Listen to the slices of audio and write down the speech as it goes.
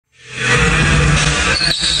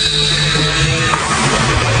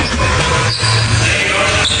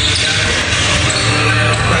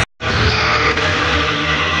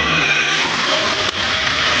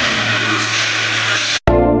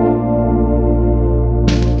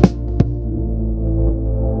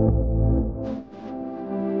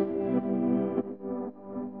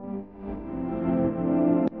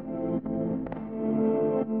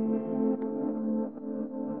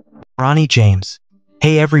Bronny James.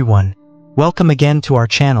 Hey everyone, welcome again to our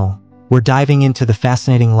channel. We're diving into the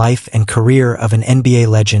fascinating life and career of an NBA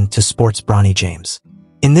legend to sports Bronny James.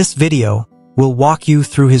 In this video, we'll walk you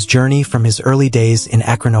through his journey from his early days in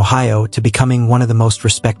Akron, Ohio to becoming one of the most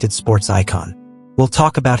respected sports icon. We'll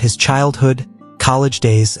talk about his childhood, college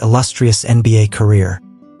days, illustrious NBA career.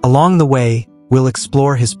 Along the way, we'll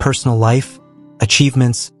explore his personal life,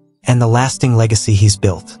 achievements, and the lasting legacy he's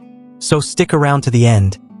built. So stick around to the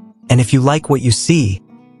end, and if you like what you see,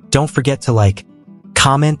 don't forget to like,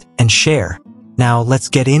 comment, and share. Now let's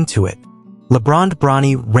get into it. LeBron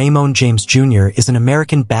Bronny Raymone James Jr. is an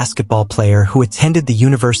American basketball player who attended the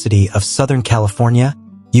University of Southern California,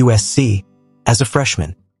 USC, as a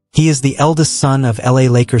freshman. He is the eldest son of LA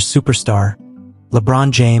Lakers superstar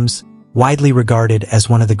LeBron James, widely regarded as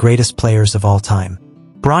one of the greatest players of all time.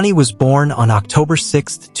 Bronny was born on October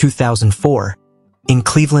 6, 2004, in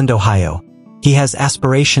Cleveland, Ohio. He has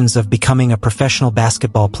aspirations of becoming a professional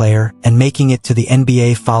basketball player and making it to the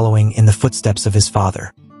NBA following in the footsteps of his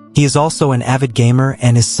father. He is also an avid gamer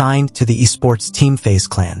and is signed to the esports team FaZe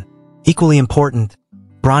Clan. Equally important,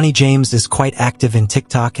 Bronny James is quite active in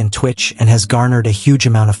TikTok and Twitch and has garnered a huge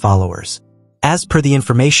amount of followers. As per the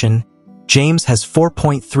information, James has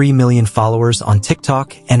 4.3 million followers on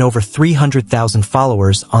TikTok and over 300,000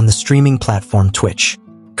 followers on the streaming platform Twitch.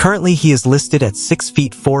 Currently, he is listed at 6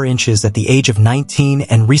 feet 4 inches at the age of 19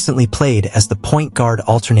 and recently played as the point guard,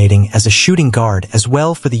 alternating as a shooting guard as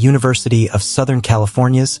well for the University of Southern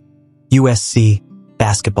California's USC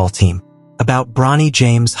basketball team. About Bronny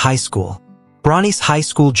James High School. Bronny's high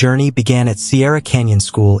school journey began at Sierra Canyon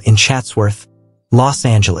School in Chatsworth, Los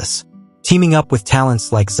Angeles. Teaming up with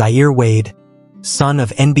talents like Zaire Wade, son of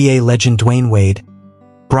NBA legend Dwayne Wade,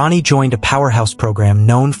 Bronny joined a powerhouse program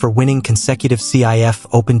known for winning consecutive CIF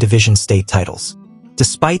Open Division state titles.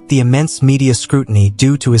 Despite the immense media scrutiny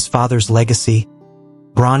due to his father's legacy,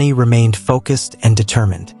 Bronny remained focused and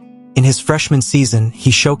determined. In his freshman season, he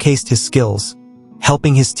showcased his skills,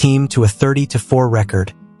 helping his team to a 30-4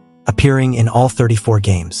 record, appearing in all 34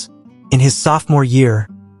 games. In his sophomore year,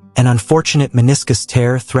 an unfortunate meniscus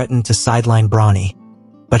tear threatened to sideline Bronny,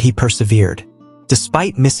 but he persevered.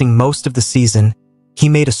 Despite missing most of the season, he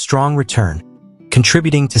made a strong return,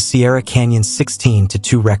 contributing to Sierra Canyon's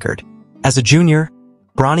 16-2 record. As a junior,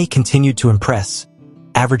 Bronny continued to impress,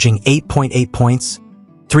 averaging 8.8 points,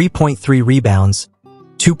 3.3 rebounds,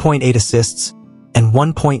 2.8 assists, and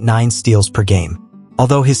 1.9 steals per game.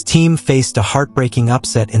 Although his team faced a heartbreaking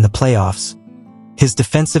upset in the playoffs, his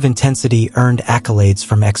defensive intensity earned accolades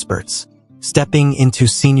from experts. Stepping into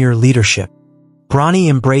senior leadership, Bronny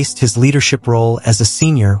embraced his leadership role as a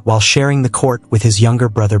senior while sharing the court with his younger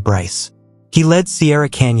brother Bryce. He led Sierra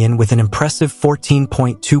Canyon with an impressive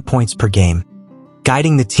 14.2 points per game,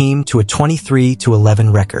 guiding the team to a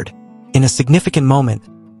 23-11 record. In a significant moment,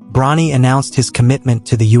 Bronny announced his commitment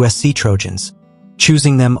to the USC Trojans,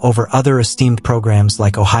 choosing them over other esteemed programs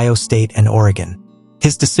like Ohio State and Oregon.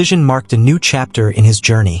 His decision marked a new chapter in his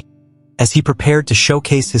journey, as he prepared to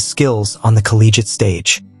showcase his skills on the collegiate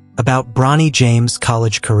stage. About Bronny James'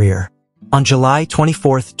 college career. On July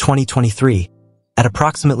 24, 2023, at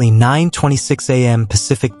approximately 9:26 a.m.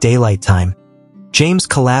 Pacific Daylight Time, James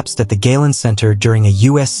collapsed at the Galen Center during a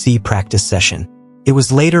USC practice session. It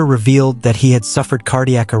was later revealed that he had suffered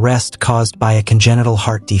cardiac arrest caused by a congenital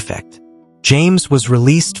heart defect. James was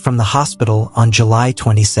released from the hospital on July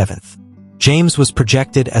 27th. James was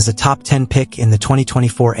projected as a top 10 pick in the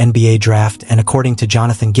 2024 NBA draft and, according to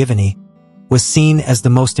Jonathan Givney, was seen as the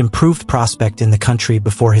most improved prospect in the country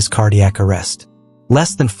before his cardiac arrest.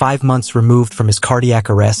 Less than 5 months removed from his cardiac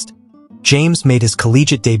arrest, James made his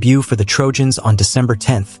collegiate debut for the Trojans on December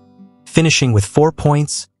 10th, finishing with 4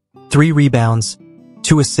 points, 3 rebounds,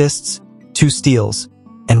 2 assists, 2 steals,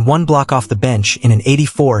 and 1 block off the bench in an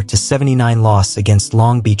 84-79 loss against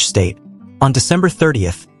Long Beach State. On December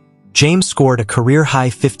 30th, James scored a career-high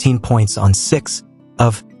 15 points on 6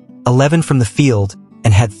 of 11 from the field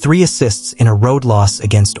and had 3 assists in a road loss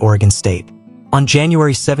against Oregon State. On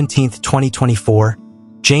January 17, 2024,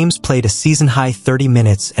 James played a season-high 30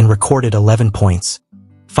 minutes and recorded 11 points,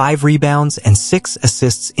 5 rebounds, and 6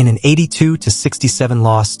 assists in an 82-67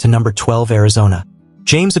 loss to number 12 Arizona.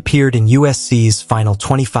 James appeared in USC's final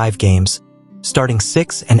 25 games, starting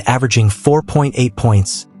 6 and averaging 4.8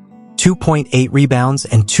 points, 2.8 rebounds,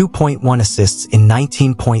 and 2.1 assists in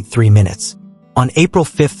 19.3 minutes. On April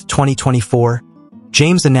 5, 2024,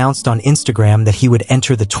 James announced on Instagram that he would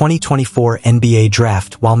enter the 2024 NBA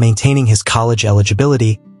draft while maintaining his college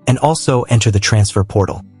eligibility and also enter the transfer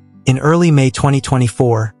portal. In early May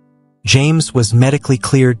 2024, James was medically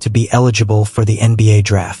cleared to be eligible for the NBA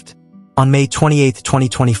draft. On May 28,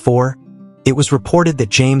 2024, it was reported that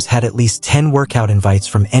James had at least 10 workout invites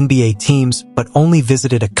from NBA teams but only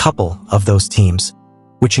visited a couple of those teams,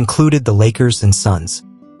 which included the Lakers and Suns.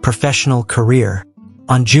 Professional career.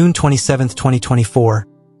 On June 27, 2024,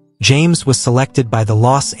 James was selected by the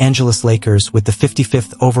Los Angeles Lakers with the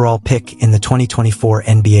 55th overall pick in the 2024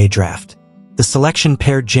 NBA draft. The selection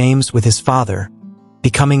paired James with his father,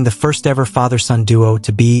 becoming the first-ever father-son duo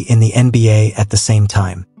to be in the NBA at the same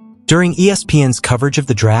time. During ESPN's coverage of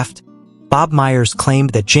the draft, Bob Myers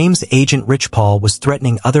claimed that James' agent Rich Paul was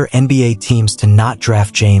threatening other NBA teams to not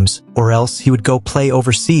draft James, or else he would go play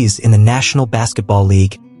overseas in the National Basketball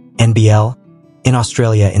League, NBL, in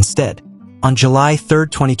Australia instead. On July 3,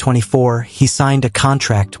 2024, he signed a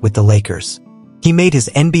contract with the Lakers. He made his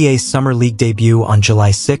NBA Summer League debut on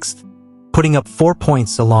July 6th, putting up 4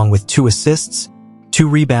 points along with 2 assists, 2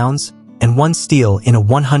 rebounds, and 1 steal in a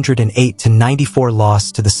 108-94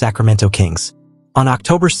 loss to the Sacramento Kings. On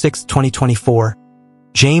October 6, 2024,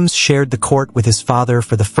 James shared the court with his father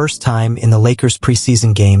for the first time in the Lakers'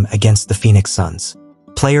 preseason game against the Phoenix Suns.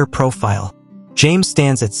 Player profile. James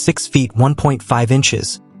stands at 6 feet 1.5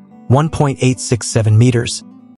 inches, 1.867 meters,